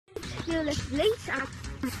do this later.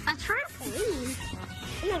 A trampoline.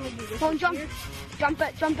 Come on, jump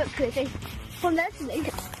it, crazy. From this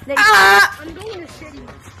later. I'm going to the city.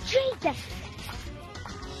 Jesus.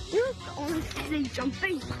 You're on the city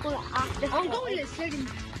jumping. I'm going to the city.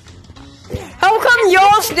 How come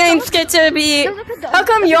y'all's names get to be? How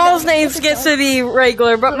come y'all's names get to be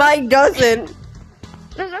regular, but mine doesn't?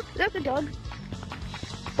 Look a dog.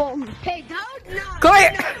 Boom. Hey, dog, no. Come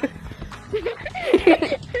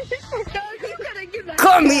here.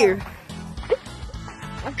 Come here.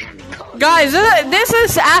 Guys, this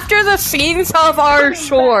is after the scenes of our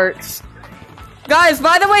shorts. Guys,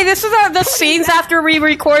 by the way, this is the scenes after we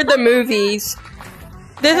record the movies.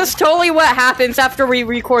 This is totally what happens after we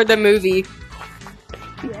record the movie.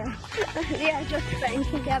 Yeah, just sitting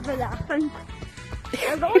together laughing.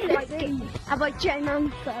 We're going to sing about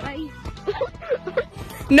J-Man Furry.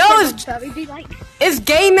 No, it's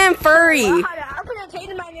Gay-Man Furry.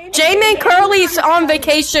 J-Man Curly's on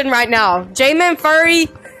vacation right now. J-Man Furry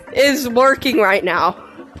is working right now.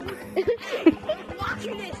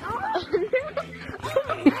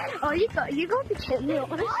 Oh, you got to kill me,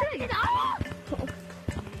 honestly.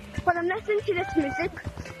 When I'm listening to this music,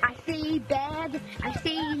 I see bed, I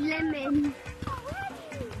see lemon,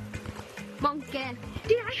 monkey.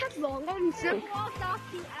 Dude, I have long arms.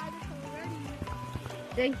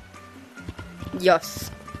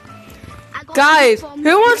 Yes. Guys, who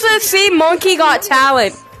wants to see Monkey Got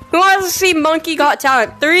Talent? Who wants to see Monkey Got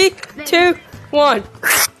Talent? 3, 2, 1.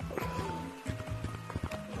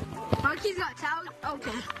 Monkey's Got Talent?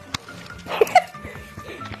 Okay.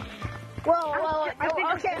 Whoa,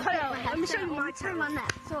 okay, hold on. Let me show you my turn on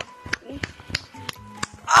that. So,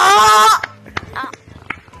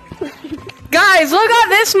 Guys, look at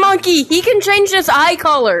this monkey. He can change his eye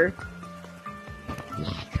color.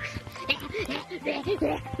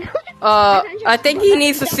 I think he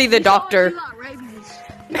needs to see the doctor.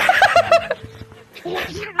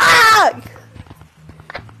 Ah!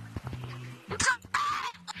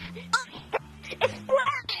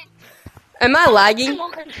 Am I lagging?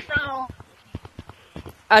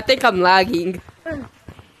 I think I'm lagging.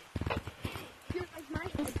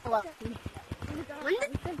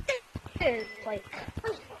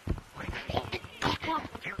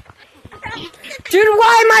 Dude,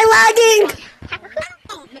 why am I lagging?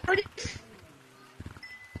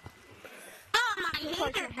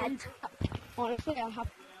 Honestly, I have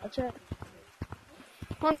to touch it.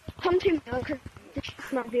 Come to me, because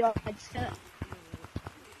this might be our headset.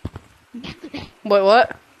 Wait,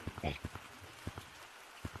 what?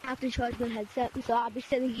 I have to charge my headset, so I'll be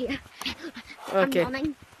sitting here. Okay. I'm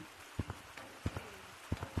running.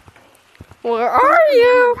 Where are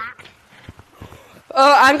you?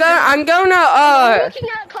 Oh, I'm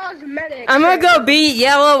gonna go beat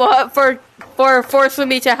Yellow up for forcing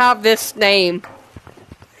me to have this name.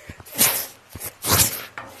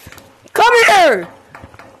 Come here!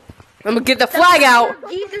 I'm gonna get the flag out.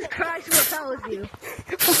 Jesus Christ repels you.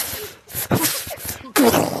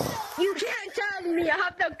 You can't tell me I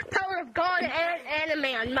have the power of God and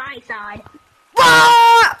anime on my side.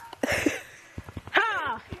 Ah!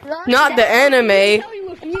 Ha! Not the anime.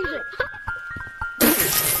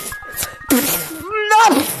 No!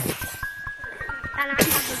 And I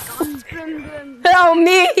have the gun. Help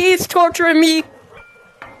me! He's torturing me.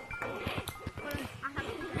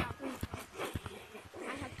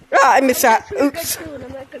 Ah, I missed that. Oops. I'm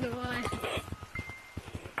not gonna lie.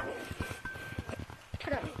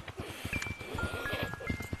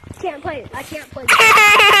 Can't play it. I can't play it.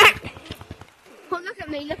 Oh, look at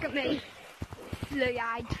me. Look at me.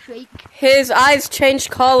 Blue-eyed freak. His eyes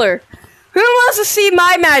changed color. Who wants to see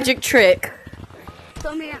my magic trick?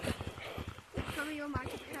 Show me your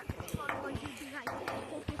magic trick.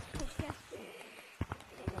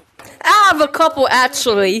 I have a couple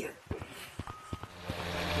actually.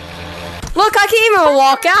 Look, I can't even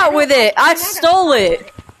walk out with it. I stole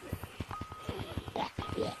it.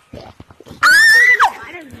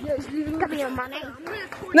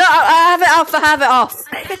 No, I have it off. I have it off.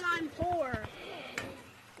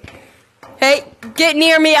 Hey, get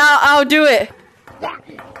near me. I'll do it.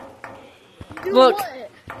 Look.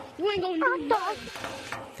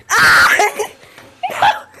 Ah!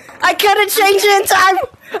 I couldn't change it in time.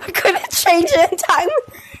 I couldn't change it in time.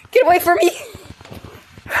 Get away from me.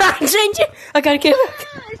 Change it. I gotta get it.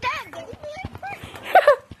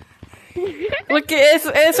 Look,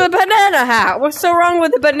 it's a banana hat. What's so wrong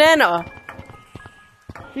with the banana?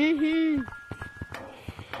 Hey,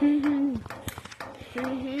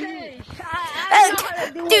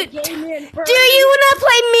 dude, do you wanna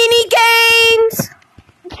play mini games?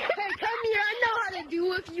 Hey, come here. I know how to do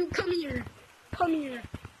it. You come here. Come here.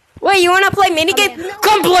 Wait, you wanna play minigames?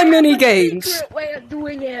 Come play minigames! Secret way of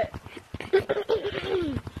doing it.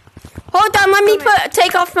 Hold on, let me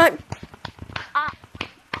take off my...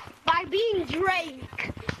 By being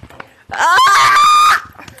Drake. Ah!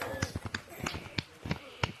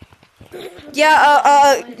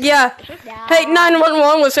 Yeah. Hey,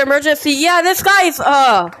 911 was emergency. Yeah, this guy's,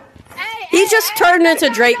 he just turned into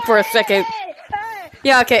Drake for a second.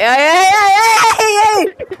 Yeah, okay. Hey!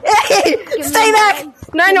 Stay back!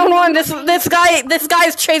 911, this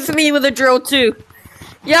guy's chasing me with a drill too.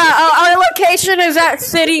 Yeah, our location is at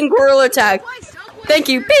City and Gorilla Tag. Thank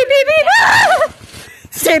you. Beep, beep, beep. Ah!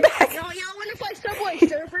 Stay back. Y'all wanna play Subway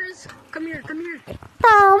Surfers? Come here.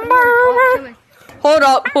 Hold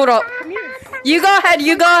up. You go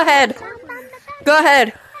ahead. Go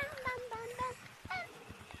ahead.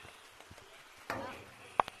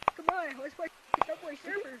 Come on, let's play Subway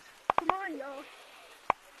Surfers. Come on, y'all.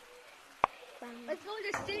 Let's go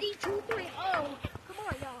to City 2.0. Come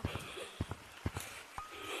on, y'all.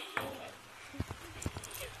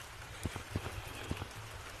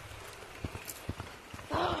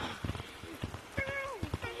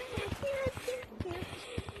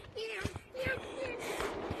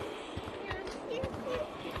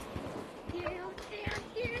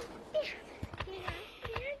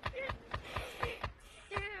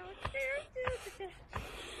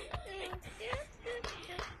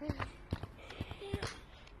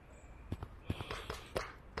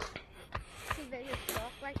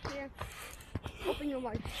 Open your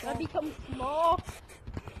mouth. I become small.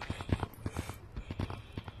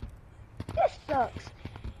 This sucks.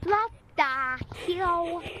 What the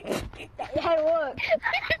hell? Hey, look. Hey,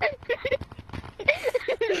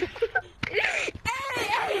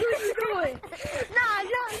 what you doing? Nah.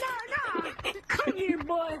 Come here,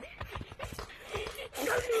 boy.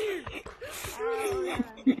 Come here.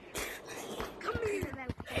 Come here.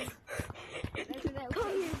 Come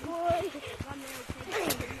here, boy. Come here.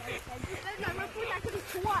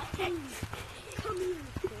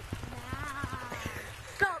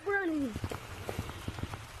 Stop running.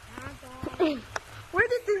 Where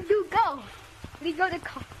did this dude go? Did he go to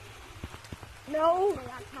car? No.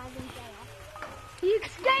 He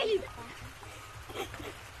escaped.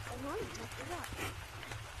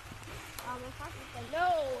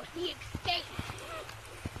 No, he escaped.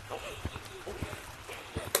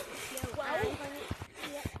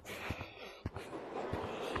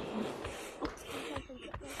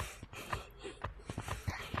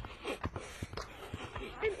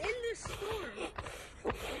 I'm in this store.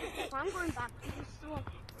 I'm going back to the store.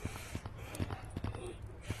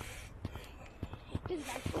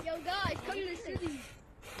 Yo guys, come to the city.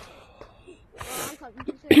 I'm coming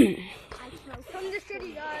to the city. Come to the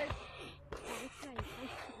city, guys.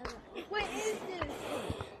 What is this?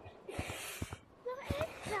 What is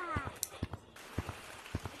that?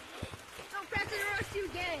 Don't press it or else you're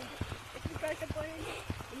dead. If you press the button,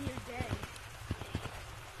 then you're dead.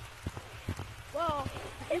 Well,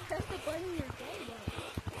 if you press the button, you're dead.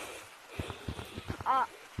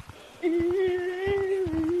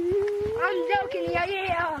 I'm joking, yeah.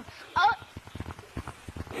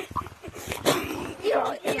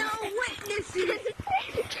 You're no witnesses.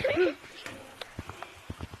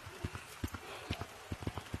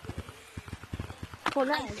 Oh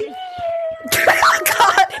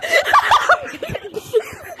God.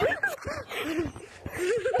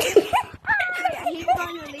 Yeah, he's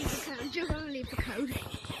gonna leave the code. You're gonna leave the code.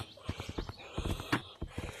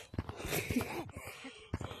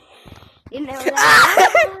 You know that.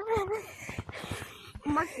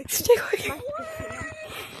 Stay away.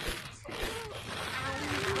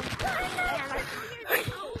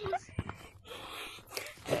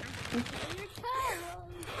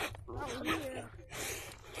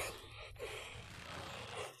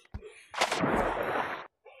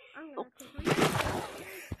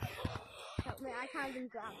 Help me, I can't even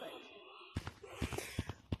grab it.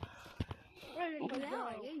 Where did he go?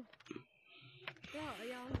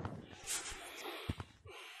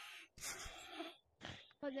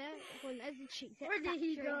 Where did he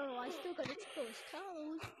go? I still gotta tickle his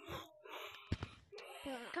toes.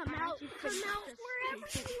 Come out wherever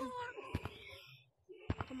you are.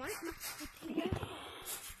 Come on,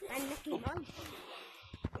 I'm Mickey Mouse.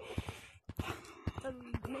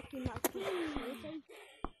 Mickey Mouse.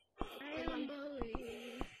 I am bully.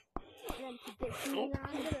 I'm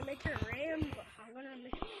gonna make her ram, but I'm gonna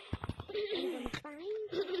find.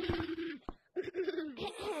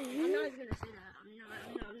 I'm not even gonna say that.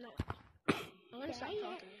 I'm not. I'm gonna stop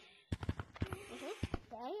talking.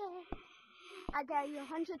 I dare you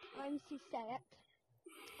 100 times to say it.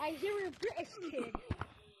 I hear a British kid.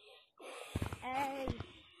 Hey.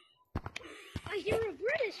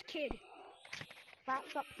 British kid.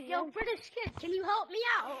 That's up to you. Yo, British kid, can you help me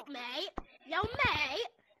out, mate? Yo, mate.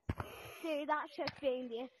 Dude, that's just being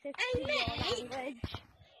the assistant. Hey, mate. Language.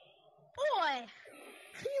 Oi.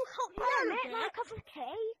 Can you help me out, mate? Want a cup of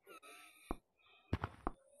tea?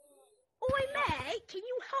 Oi, mate. Can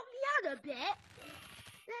you help me out a bit?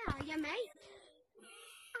 There, you mate.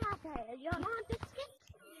 Okay, you want a biscuit?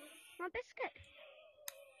 Want a biscuit?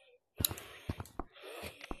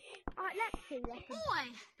 Alright, let's see. Oi,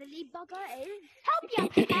 the lead bugger is. Help your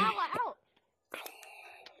pal out.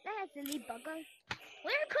 There's the lead bugger.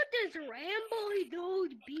 Where could this rambly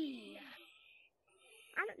dude be?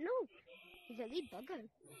 I don't know. He's a lead bugger.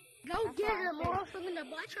 Go get him or else I'm gonna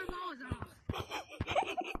bite your balls off.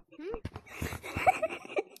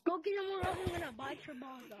 Go get him or else I'm gonna bite your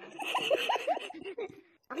balls off.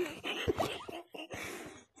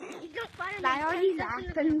 You don't fight him. Why are you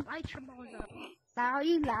laughing? Bite your balls off. Why are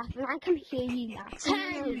you laughing? I can hear you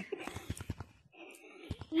laughing.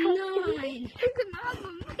 10, 9,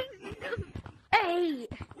 8,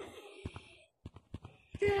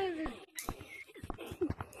 7,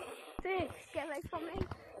 6, get away from me.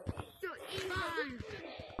 5,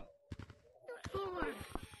 4,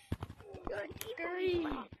 3,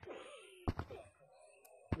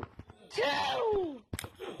 2.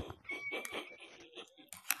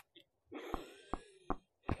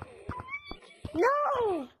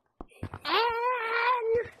 No!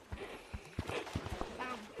 And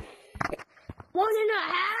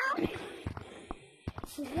 1.5,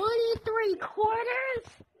 1 3/4,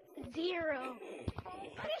 0.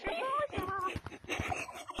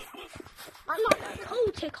 I'm not a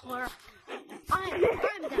toe tickler. I'm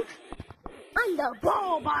the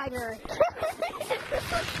ball biter.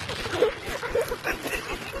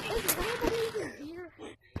 Is anybody even here?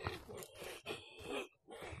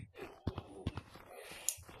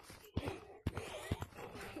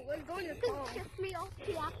 We're going to call. Shift me off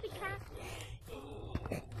to Africa.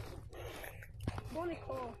 Going to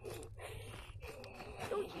call.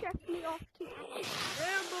 Don't shift me off to Africa.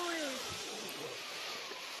 Rambling.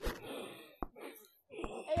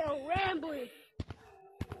 Hey, rambling.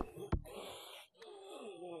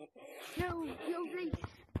 Yo, Reese.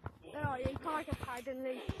 Oh, you can't have hidden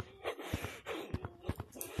Reese.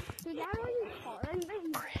 See, now are you calling me?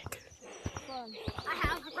 I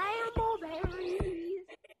have ramble berries.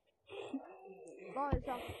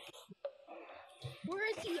 Where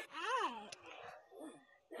is he at?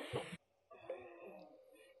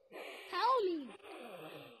 Tell me.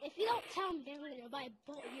 If you don't tell me, then I'm gonna bite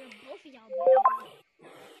both of y'all.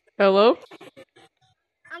 Hello?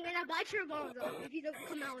 I'm gonna bite your balls off if you don't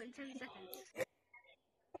come out in 10 seconds.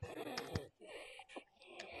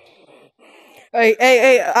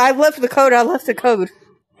 Hey, I left the code, I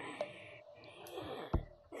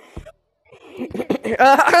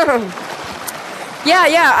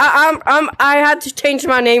had to change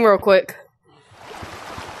my name real quick.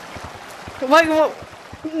 What?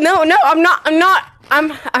 No, I'm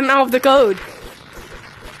out of the code.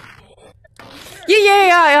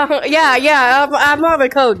 Yeah, I'm out of the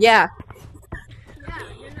code, yeah. Yeah,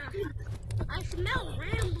 you're not. I smell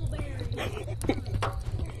rambleberry.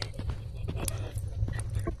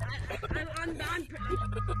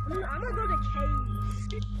 I'm gonna go to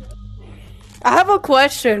caves. I have a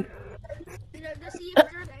question. To see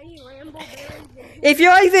if there's any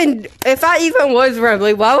rambleberries. If I even was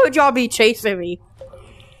rambling, why would y'all be chasing me?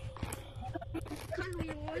 Because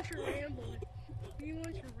we want to ramble. We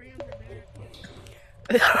want to rambleberry.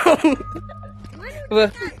 Why did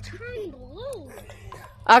that turn blue?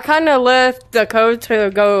 I kind of left the code to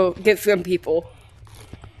go get some people.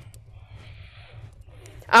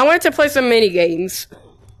 I wanted to play some mini games.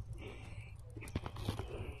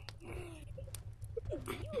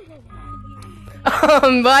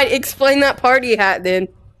 But explain that party hat then.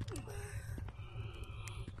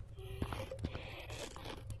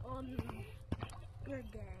 You're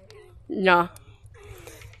dead. Nah.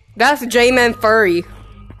 That's J-Man Furry. Is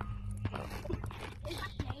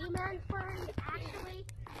J-Man Furry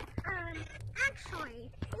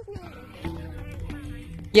actually, his name is J-Man Furry.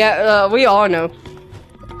 Yeah, we all know.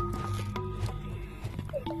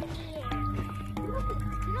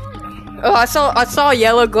 Oh, I saw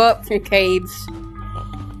yellow go up from caves.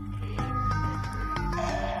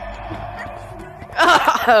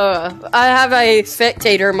 I have a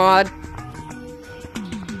spectator mod.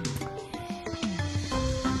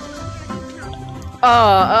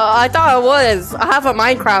 I thought it was. I have a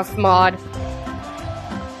Minecraft mod.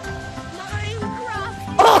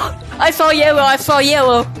 Minecraft. Oh, I saw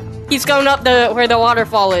yellow. He's going up where the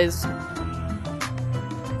waterfall is.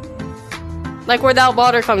 Like where that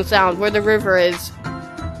water comes down, where the river is.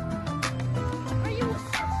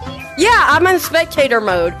 Yeah, I'm in spectator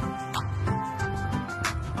mode.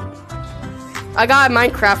 I got a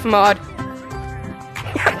Minecraft mod.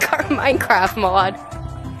 I got a Minecraft mod.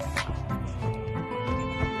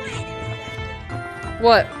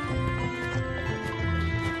 What?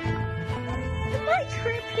 Am I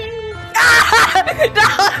tripping?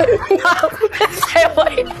 No, stay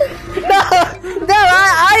away. No,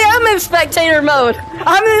 I am in spectator mode.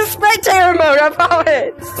 I'm in spectator mode, I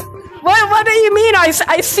promise. What do you mean? I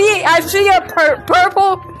see a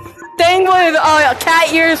purple thing with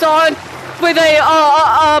cat ears on with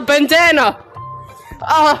a bandana.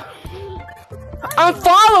 I'm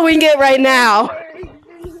following it right now.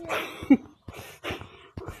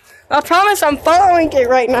 I promise I'm following it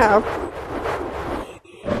right now.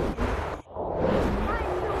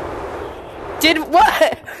 Did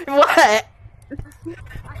what? What?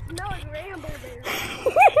 No, it's Rambo there.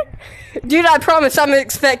 Dude, I promise I'm in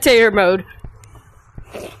spectator mode.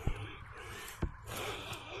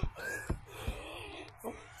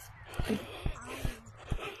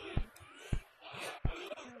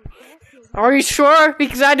 Are you sure?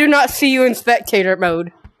 Because I do not see you in spectator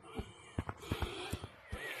mode.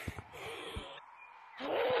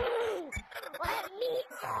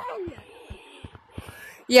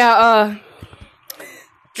 Yeah,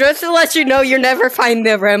 just to let you know, you'll never find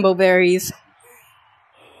the rainbow berries.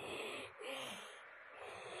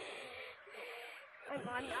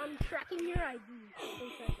 I'm tracking your ID.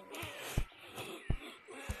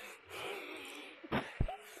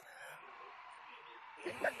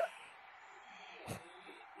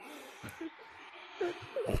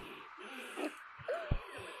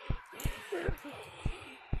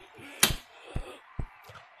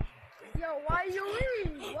 Yo, why you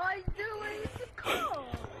leave? Why you leave the car?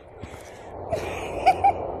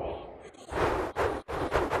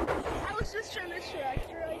 I was just trying to track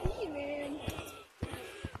your ID, man.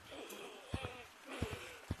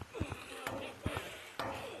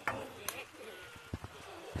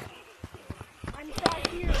 I'm back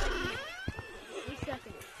here. Wait a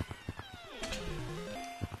second.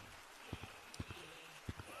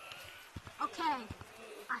 Okay,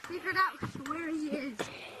 I figured out where he is.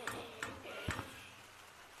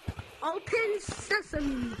 Open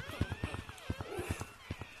sesame.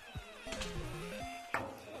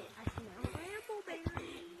 I smell rainbow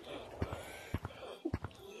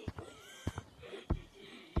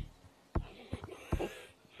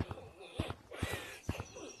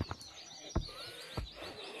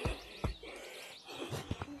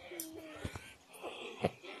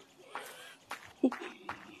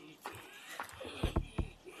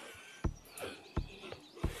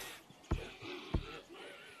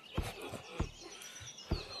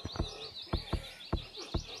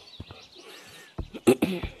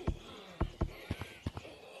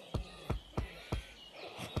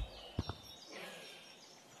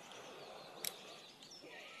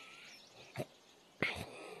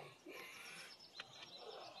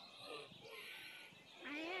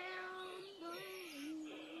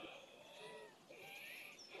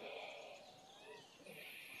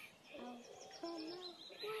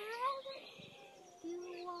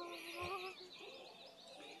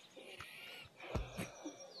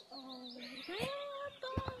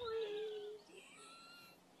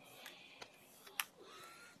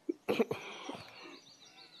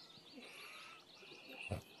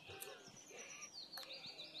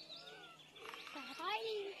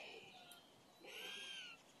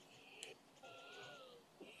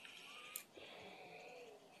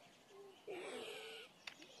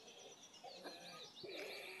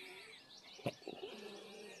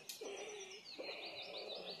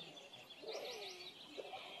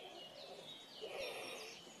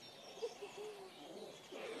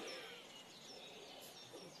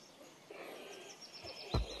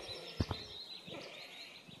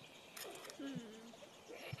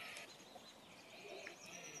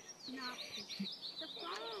Not picking the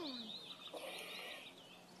phone.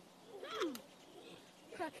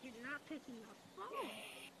 Because you're not picking the phone.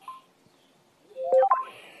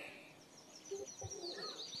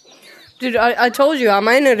 Dude, I told you, I'm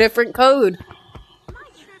in a different code. Am I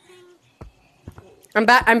tripping? I'm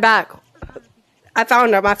back. I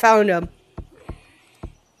found him. No way I found him.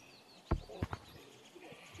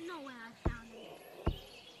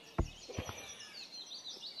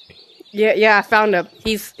 Yeah, I found him.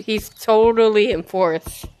 He's totally in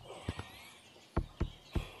forest.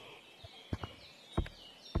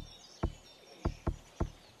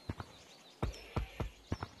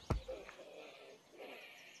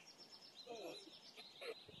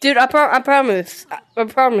 Dude, I promise,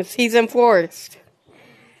 he's in forest.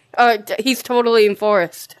 He's totally in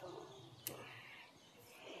forest.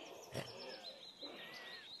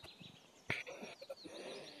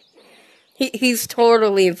 He's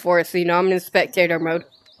totally in forest, you know, I'm in spectator mode.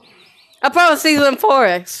 I promise he's in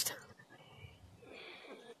forest.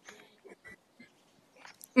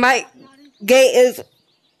 My gate is...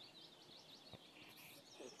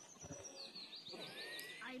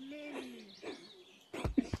 I'm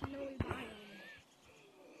in snowy biome.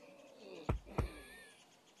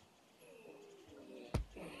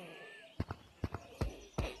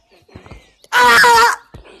 Ah!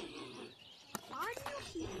 Why do you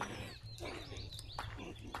keep...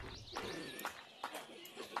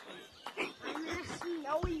 I'm in a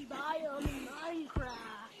snowy biome in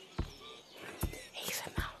Minecraft. He's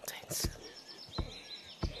in mountains.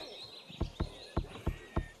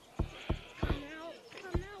 Come out,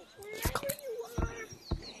 wherever you are.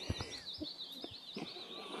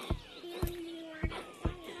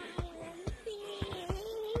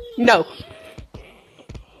 No.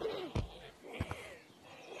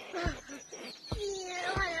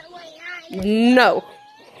 No.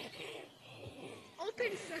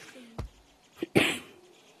 Open sesame.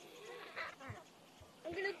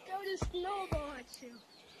 I'm gonna throw this snowball at you.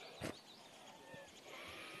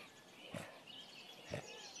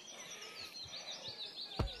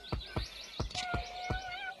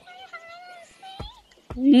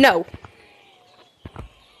 No.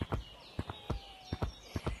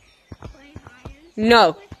 Play hide and seek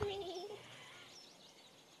No. with me.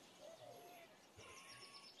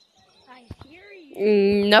 I hear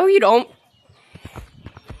you. No, you don't.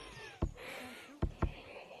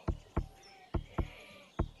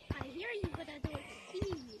 I hear you, but I don't see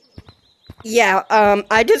you. Yeah,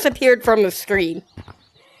 I disappeared from the screen.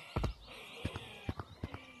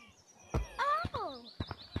 Oh!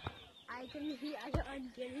 I'm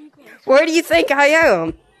getting close. Where do you think I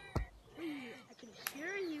am? I can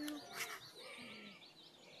hear you.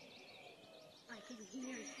 I can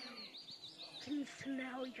hear you. I can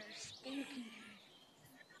smell your stinky.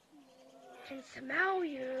 I can smell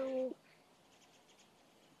you.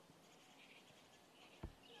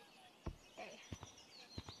 Hey.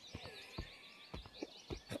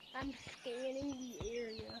 I'm scanning the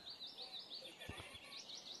area.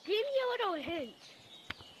 Give me a little hint.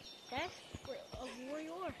 That's where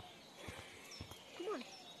you are. Come on.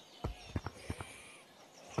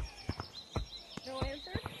 No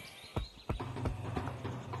answer?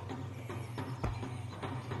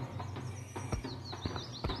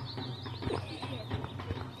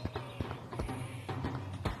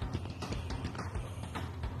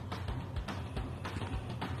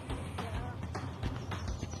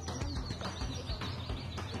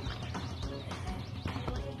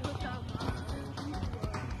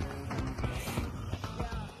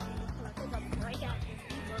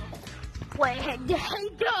 Wait, hey,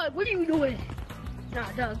 Doug, what are you doing?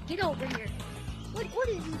 Nah, Doug, get over here. What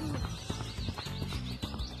is you doing?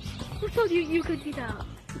 Who told you could get out?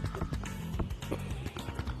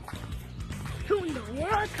 Who in the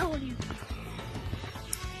world told you?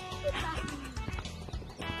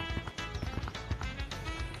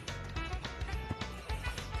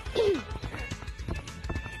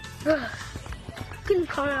 Can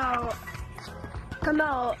come out. Come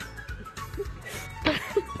out.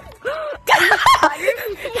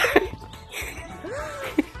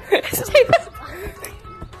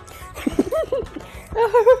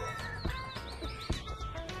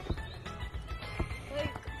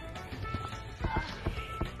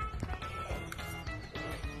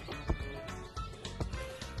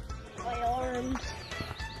 My arms.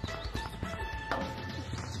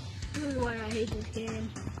 This is why I hate this game.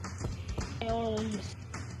 My arms.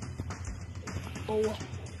 Oh.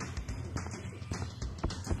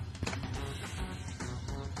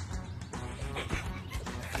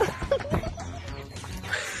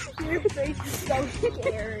 Your face is so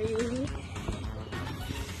scary.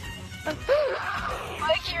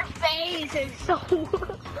 Like your face is so.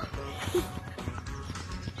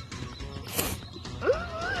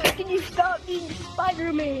 Can you stop being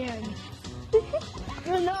Spider-Man?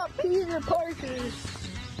 You're not Peter Parker.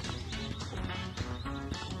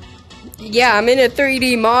 Yeah, I'm in a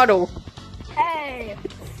 3D model. Hey.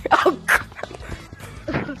 Oh,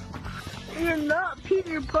 crap. You're not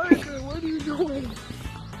Peter Parker. What are you doing?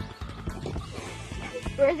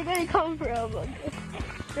 Where's it gonna come from?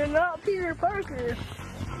 You're not Peter Parker.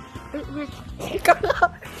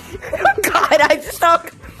 God, I'm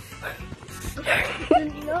stuck. You're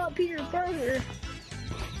not Peter Parker.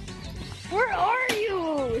 Where are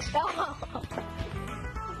you? Stop.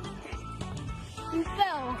 You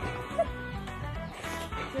fell.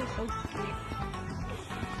 You're so cute.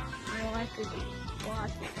 I like to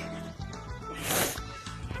watch.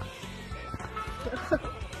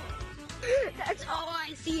 That's All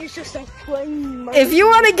I see is just a flame. If you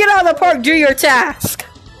want to get out of the park, do your task.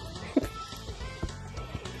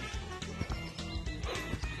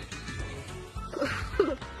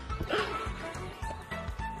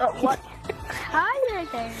 What? Hi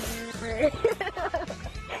there.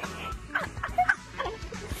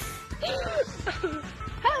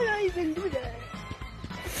 How did I even do that?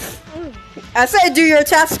 I said do your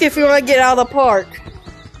task if you want to get out of the park.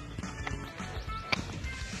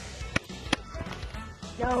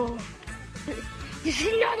 No. This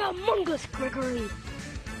is not Among Us, Gregory.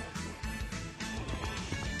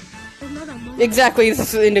 It's not Among Us. Exactly,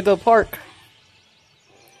 this is Indigo Park.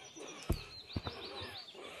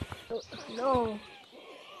 No.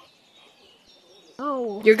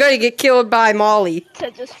 No. You're gonna get killed by Molly.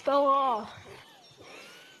 That just fell off.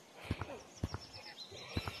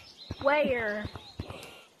 Where?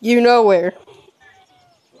 You know where.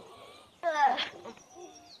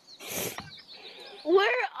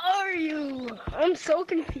 Where are you? I'm so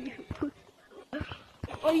confused.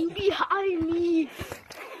 Are you behind me?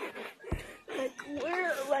 Like,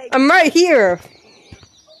 where? Like, I'm right here.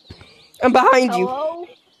 I'm behind you. hello?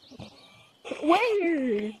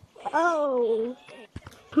 Where? Oh.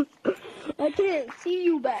 I can't see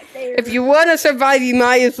you back there. If you want to survive, you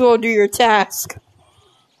might as well do your task.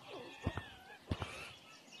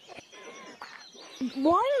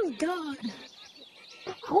 Why is God?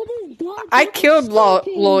 How does God? I killed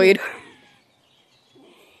Lloyd.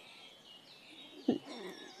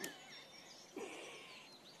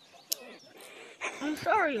 I'm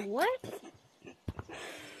sorry, what?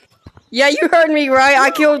 Yeah, you heard me right.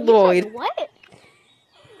 I killed You said Lloyd. what?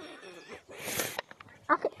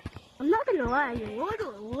 Okay, I'm not gonna lie,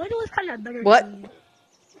 Lloyd was kind of better What? than you.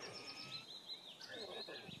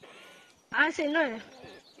 I say no.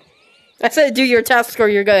 I said do your task or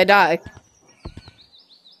you're gonna die.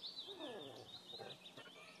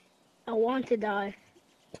 I want to die.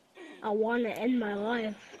 I want to end my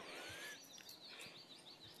life.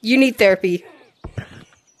 You need therapy.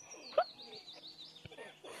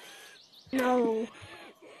 No.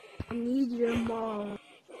 I need your mom.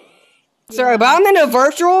 Sorry, but I'm in a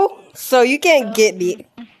virtual, so you can't get me.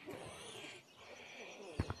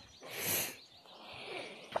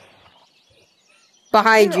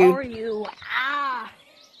 Behind Where you. are you? Ah.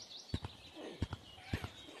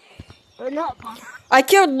 Or not. I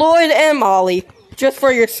killed Lloyd and Molly, just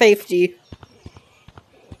for your safety.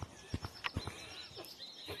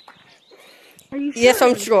 Are you sure? Yes,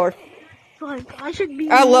 I'm sure. Like, I should be.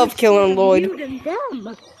 I more love killing scared of Lloyd. you than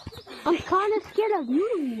them. I'm kind of scared of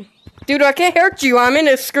you. Dude, I can't hurt you. I'm in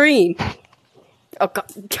a screen. Oh, God.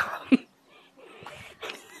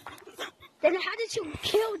 Then how did you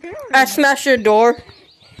kill them? I smashed your door,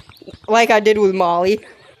 like I did with Molly.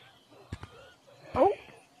 Oh.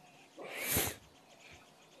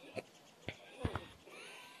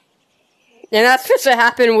 And that's supposed to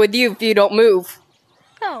happen with you if you don't move.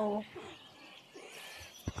 No.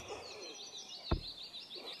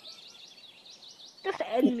 Just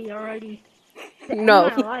end me already. No.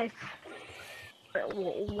 End my life.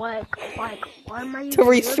 What? Like, why am I To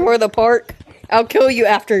restore the park. I'll kill you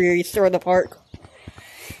after you restore the park.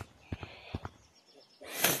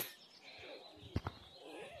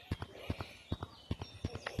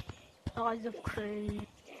 Eyes of cringe.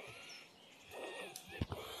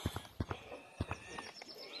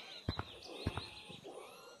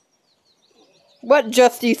 What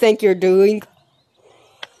just do you think you're doing?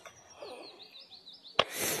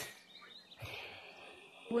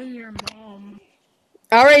 When your mom.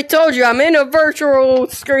 I already told you, I'm in a virtual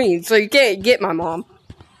screen, so you can't get my mom.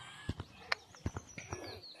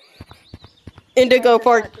 Indigo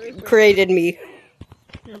Park created me.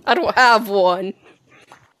 I don't have one.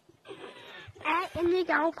 At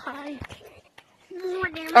Indigo Park.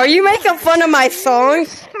 Are you making fun of my song?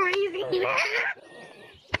 Crazy.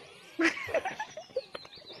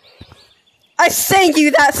 I sang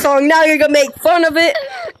you that song, now you're gonna make fun of it?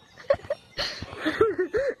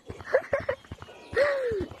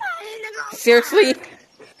 Seriously?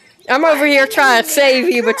 I'm over here trying to save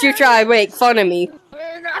you, but you try to make fun of me.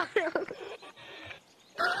 Let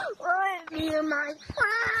me my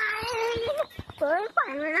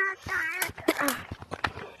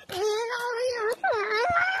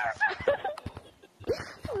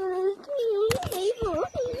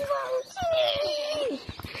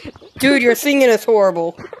Dude, your singing is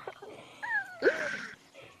horrible.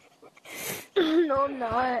 No, I'm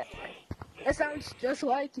not. That sounds just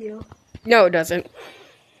like you. No, it doesn't.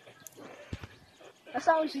 That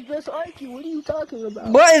sounds just like you. What are you talking about?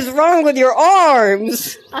 What is wrong with your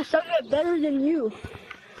arms? I sounded better than you.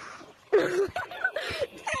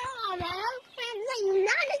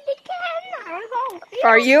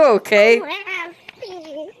 Are you okay? No.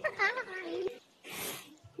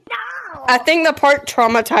 I think the park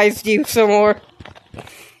traumatized you some more.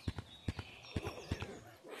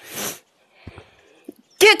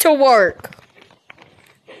 Get to work!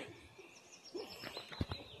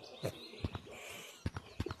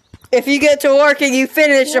 If you get to work and you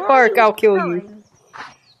finish the park, I'll kill you.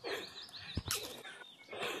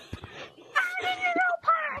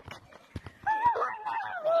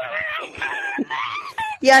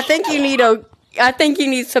 Yeah, I think you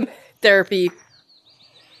need some therapy.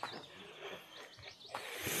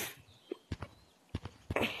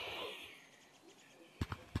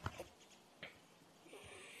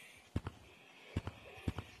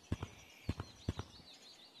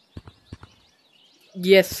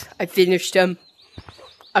 Yes, I finished him.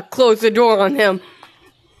 I closed the door on him.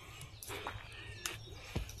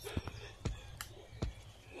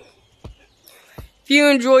 If you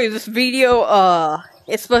enjoyed this video,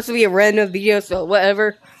 it's supposed to be a random video, so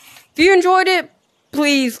whatever. If you enjoyed it,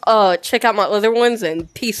 please, check out my other ones,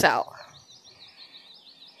 and peace out.